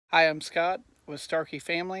Hi, I'm Scott with Starkey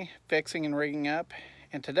Family, Fixing and Rigging Up,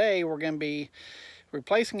 and today we're going to be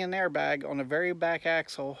replacing an airbag on the very back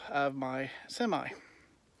axle of my semi.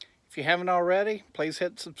 If you haven't already, please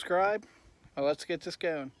hit subscribe. Well, let's get this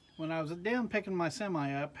going. When I was down picking my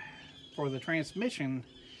semi up for the transmission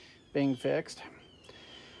being fixed,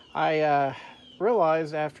 I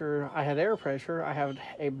realized after I had air pressure, I had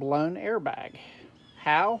a blown airbag.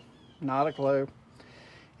 How? Not a clue.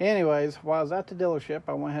 Anyways, while I was at the dealership,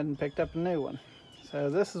 I went ahead and picked up a new one. So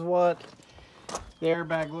this is what the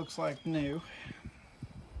airbag looks like new.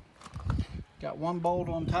 Got one bolt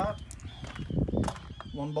on top,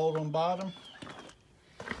 one bolt on bottom,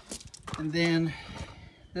 and then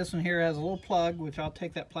this one here has a little plug, which I'll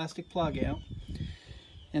take that plastic plug out,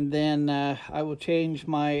 and then I will change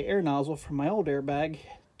my air nozzle from my old airbag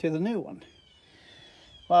to the new one.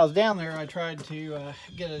 While I was down there, I tried to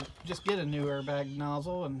just get a new airbag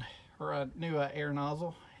nozzle or a new air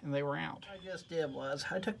nozzle, and they were out. What I just did was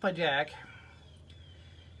I took my jack,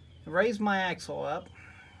 raised my axle up,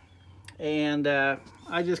 and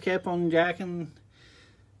I just kept on jacking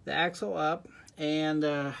the axle up.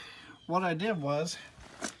 And what I did was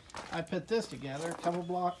I put this together,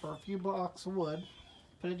 a few blocks of wood,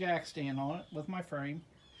 put a jack stand on it with my frame,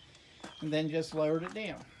 and then just lowered it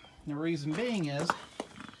down. And the reason being is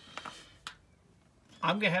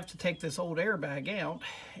I'm going to have to take this old airbag out,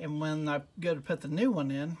 and when I go to put the new one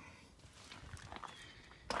in,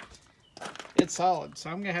 it's solid, so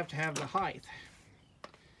I'm going to have the height.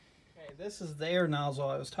 Okay, this is the air nozzle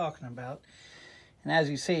I was talking about, and as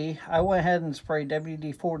you see, I went ahead and sprayed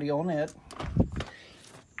WD-40 on it.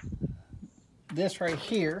 This right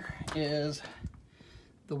here is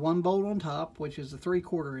the one bolt on top, which is a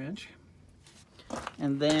 3/4 inch,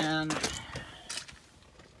 and then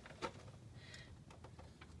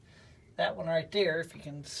that one right there, if you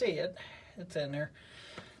can see it, it's in there,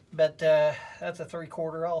 but that's a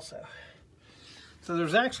 3/4 also. So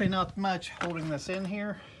there's actually not much holding this in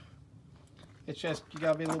here. It's just you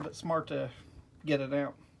gotta be a little bit smart to get it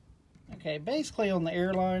out. Okay, basically on the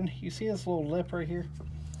airline, you see this little lip right here?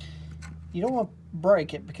 You don't want to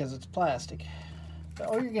break it because it's plastic. But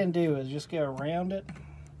all you're gonna do is just go around it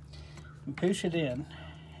and push it in.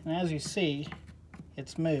 And as you see,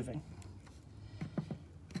 it's moving.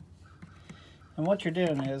 And what you're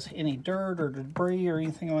doing is any dirt or debris or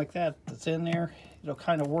anything like that that's in there, it'll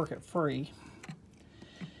kind of work it free.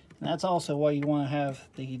 And that's also why you want to have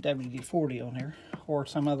the WD-40 on here or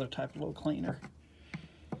some other type of little cleaner.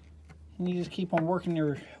 And you just keep on working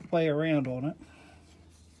your way around on it.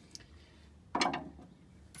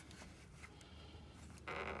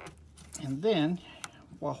 And then,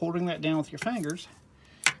 while holding that down with your fingers,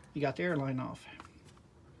 you got the airline off.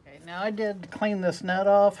 Now I did clean this nut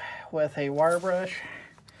off with a wire brush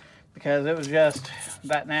because it was just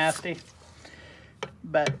that nasty,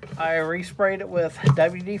 but I resprayed it with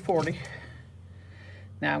WD-40.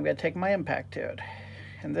 Now I'm going to take my impact to it,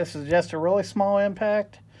 and this is just a really small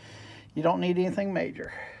impact. You don't need anything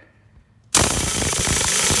major.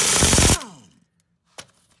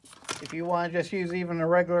 If you want to just use even a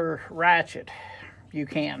regular ratchet, you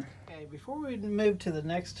can. Okay, before we move to the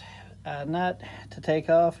next nut to take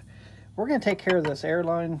off, we're going to take care of this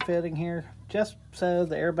airline fitting here just so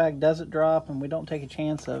the airbag doesn't drop and we don't take a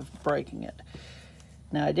chance of breaking it.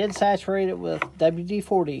 Now I did saturate it with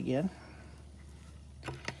WD-40 again,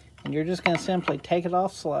 and you're just going to simply take it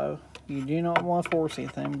off slow. You do not want to force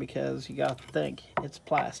anything because you got to think it's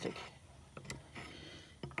plastic.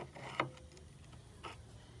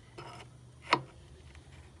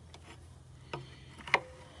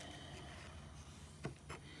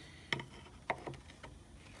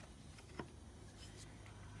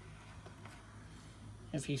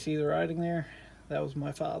 If you see the writing there, that was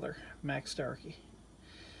my father, Max Starkey.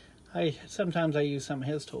 Sometimes I use some of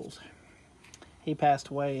his tools. He passed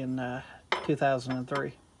away in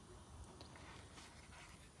 2003.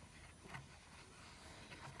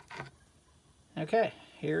 Okay,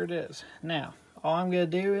 here it is. Now, all I'm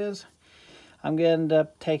going to do is I'm going to end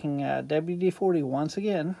up taking WD-40 once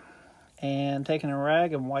again and taking a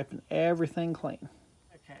rag and wiping everything clean.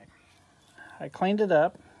 Okay, I cleaned it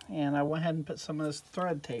up, and I went ahead and put some of this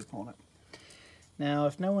thread tape on it. Now,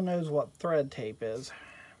 if no one knows what thread tape is,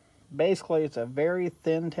 basically it's a very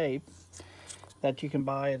thin tape that you can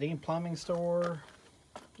buy at any plumbing store,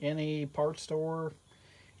 any parts store.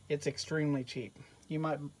 It's extremely cheap. You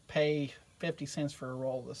might pay 50 cents for a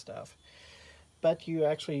roll of this stuff, but you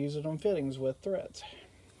actually use it on fittings with threads.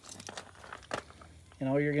 And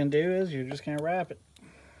all you're going to do is you're just going to wrap it.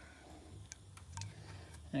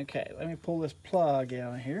 Okay, let me pull this plug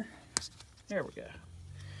out of here. There we go.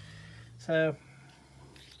 So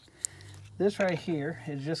this right here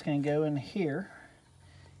is just going to go in here,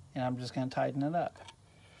 and I'm just going to tighten it up.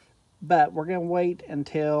 But we're going to wait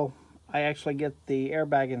until I actually get the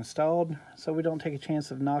airbag installed so we don't take a chance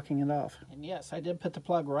of knocking it off. And yes, I did put the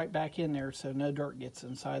plug right back in there so no dirt gets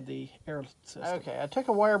inside the air system. Okay, I took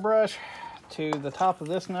a wire brush to the top of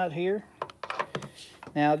this nut here.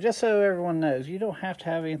 Now, just so everyone knows, you don't have to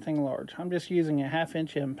have anything large. I'm just using a 1/2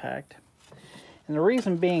 inch impact. And the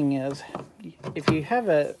reason being is, if you have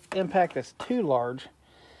an impact that's too large,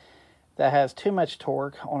 that has too much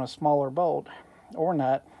torque on a smaller bolt or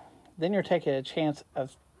nut, then you're taking a chance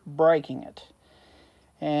of breaking it.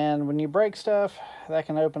 And when you break stuff, that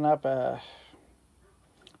can open up a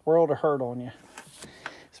world of hurt on you.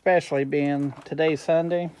 Especially being today's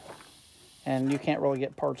Sunday, and you can't really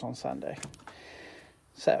get parts on Sunday.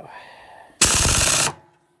 So,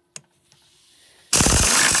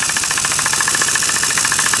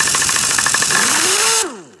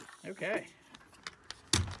 okay.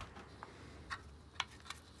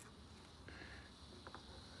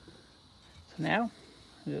 So now,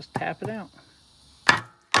 just tap it out.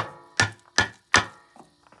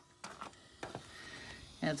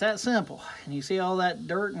 And it's that simple. And you see all that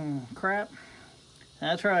dirt and crap?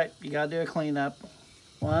 That's right, you gotta do a cleanup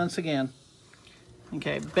once again.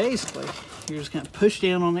 Okay, basically, you're just gonna push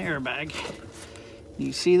down on the airbag.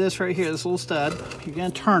 You see this right here, this little stud. You're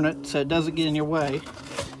gonna turn it so it doesn't get in your way.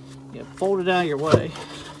 You fold it out of your way.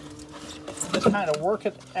 Just kind of work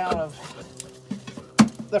it out of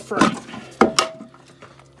the frame.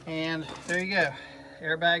 And there you go,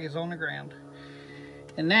 airbag is on the ground.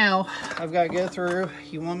 And now I've got to go through,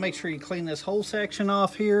 you want to make sure you clean this whole section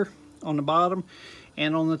off here on the bottom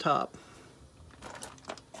and on the top.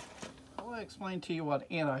 I want to explain to you what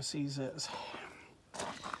anti-seize is.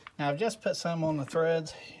 Now I've just put some on the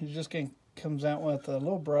threads. You're just going to comes out with a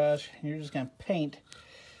little brush and you're just going to paint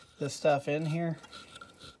this stuff in here.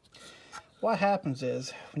 What happens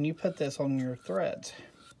is when you put this on your threads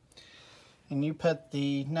and you put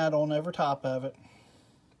the nut on over top of it,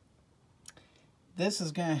 this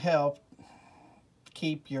is going to help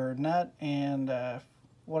keep your nut and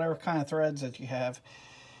whatever kind of threads that you have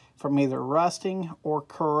from either rusting or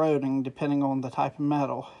corroding, depending on the type of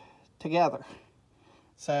metal, together.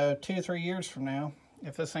 So 2 or 3 years from now,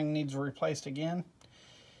 if this thing needs replaced again,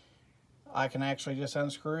 I can actually just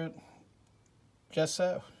unscrew it just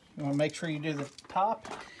so. You want to make sure you do the top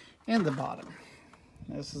and the bottom.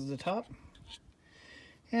 This is the top.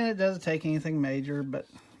 And it doesn't take anything major, but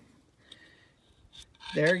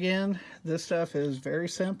there again, this stuff is very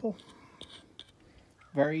simple,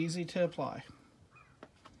 very easy to apply.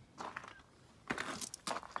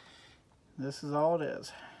 This is all it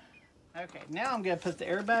is. Okay, now I'm going to put the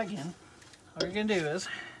airbag in. All you're going to do is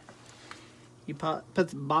you put the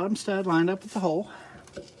bottom stud lined up with the hole,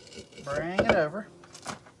 bring it over,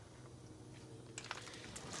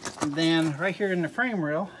 and then right here in the frame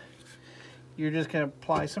rail, you're just going to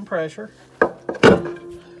apply some pressure.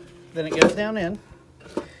 Then it goes down in.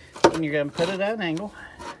 And you're going to put it at an angle,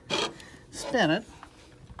 spin it,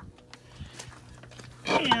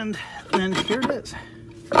 and then here it is.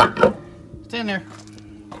 It's in there.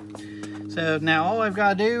 So now all I've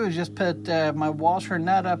got to do is just put my washer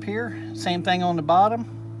nut up here, same thing on the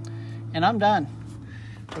bottom, and I'm done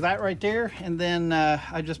with that right there. And then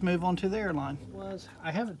I just move on to the airline.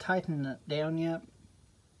 I haven't tightened it down yet,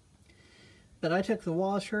 but I took the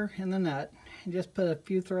washer and the nut and just put a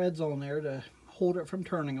few threads on there to hold it from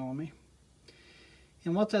turning on me.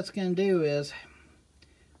 And what that's going to do is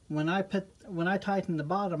when I tighten the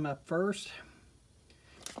bottom up first,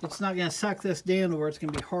 it's not going to suck this down to where it's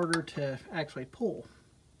going to be harder to actually pull,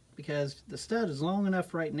 because the stud is long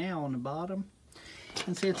enough right now on the bottom.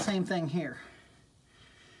 And see, it's the same thing here.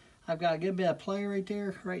 I've got a good bit of play right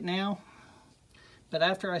there right now, but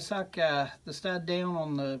after I suck the stud down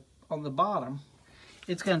on the bottom,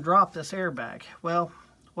 it's going to drop this airbag. Well,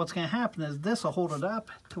 what's going to happen is this will hold it up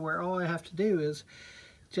to where all I have to do is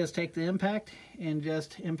just take the impact and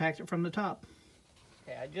just impact it from the top.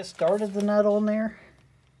 Okay, I just started the nut on there.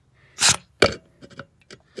 Get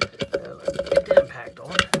the impact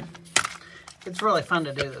on. It's really fun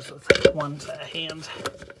to do this with one set of hands.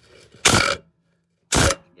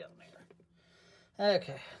 Get on there.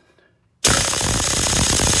 Okay.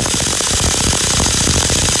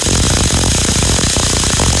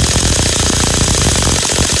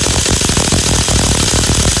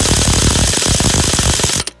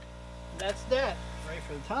 That's that. Ready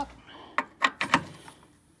for the top.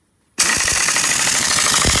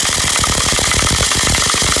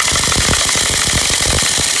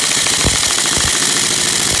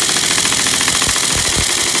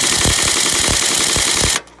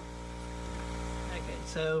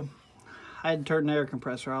 So I had to turn the air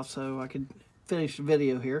compressor off so I could finish the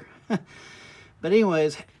video here. But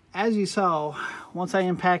anyways, as you saw, once I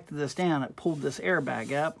impacted this down, it pulled this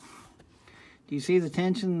airbag up. Do you see the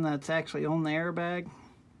tension that's actually on the airbag?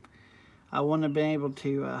 I wouldn't have been able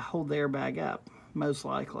to hold the airbag up, most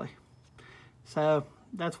likely. So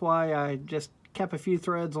that's why I just kept a few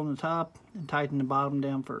threads on the top and tightened the bottom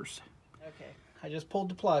down first. Okay, I just pulled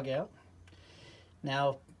the plug out.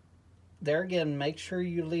 Now, there again, make sure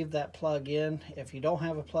you leave that plug in. If you don't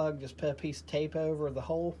have a plug, just put a piece of tape over the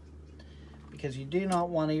hole, because you do not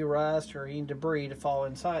want any rust or any debris to fall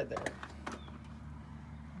inside there.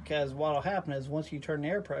 Because what will happen is once you turn the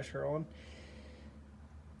air pressure on,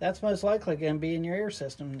 that's most likely going to be in your air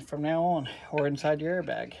system from now on, or inside your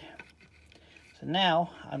airbag. So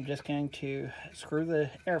now I'm just going to screw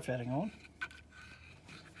the air fitting on.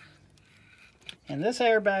 And this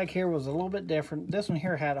airbag here was a little bit different. This one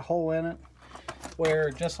here had a hole in it, where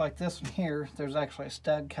just like this one here, there's actually a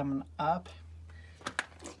stud coming up.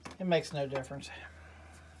 It makes no difference.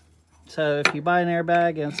 So if you buy an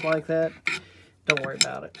airbag and it's like that, don't worry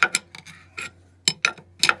about it.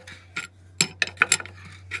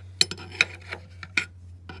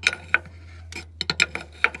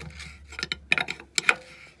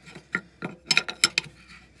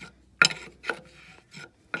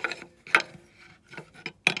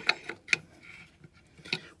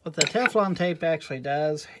 What the Teflon tape actually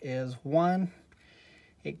does is, one,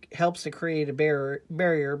 it helps to create a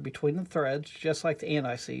barrier between the threads, just like the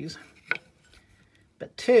anti-seize.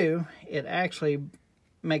 But two, it actually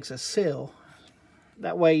makes a seal.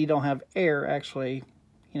 That way you don't have air actually,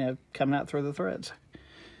 coming out through the threads.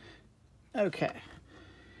 Okay.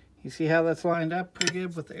 You see how that's lined up pretty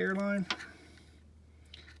good with the air line?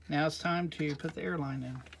 Now it's time to put the air line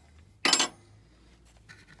in.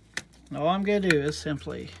 And all I'm going to do is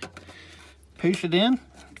simply push it in as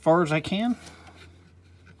far as I can. And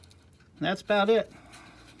that's about it.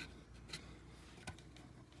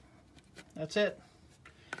 That's it.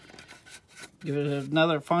 Give it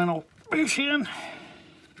another final push in.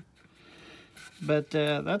 But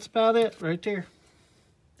that's about it right there.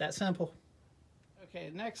 That simple.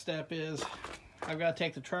 Okay, next step is I've got to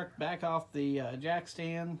take the truck back off the jack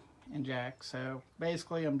stand and jack. So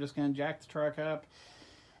basically I'm just going to jack the truck up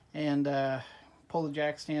and pull the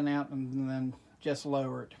jack stand out and then just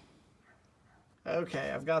lower it.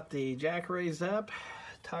 Okay, I've got the jack raised up,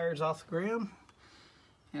 tires off the ground,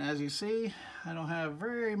 and as you see, I don't have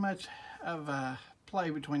very much of play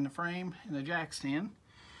between the frame and the jack stand.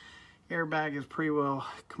 Airbag is pretty well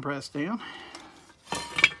compressed down.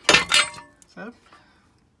 So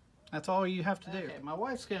that's all you have to do. Okay, my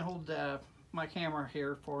wife's gonna hold my camera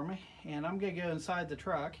here for me, and I'm gonna go inside the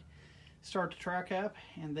truck, start the truck up,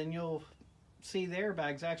 and then you'll see the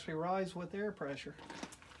airbags actually rise with air pressure.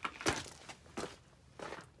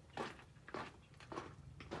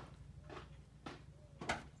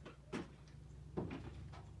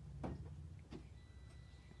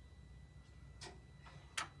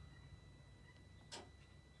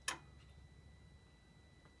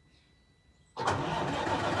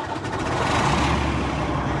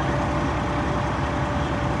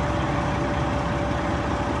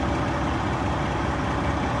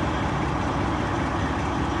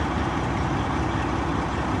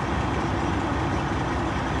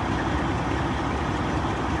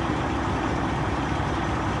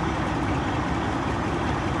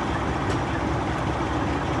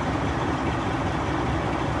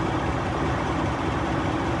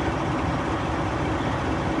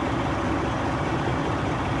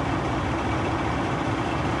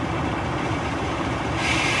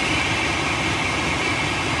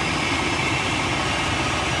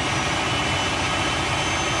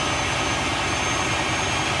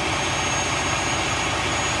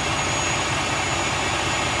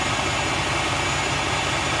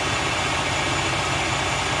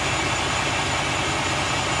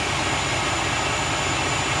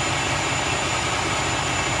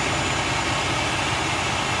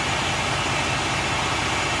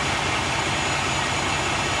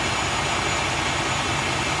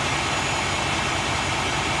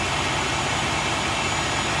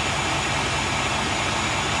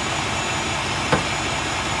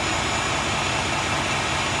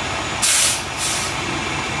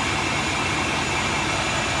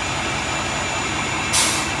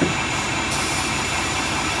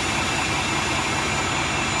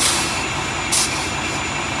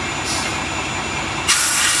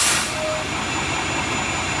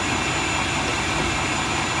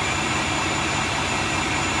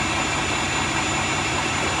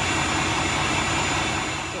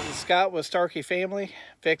 Scott with Starkey Family,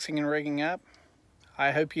 fixing and rigging up. I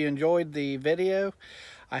hope you enjoyed the video.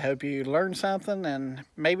 I hope you learned something, and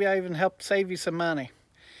maybe I even helped save you some money.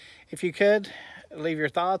 If you could, leave your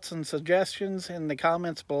thoughts and suggestions in the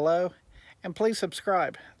comments below, and please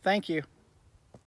subscribe. Thank you.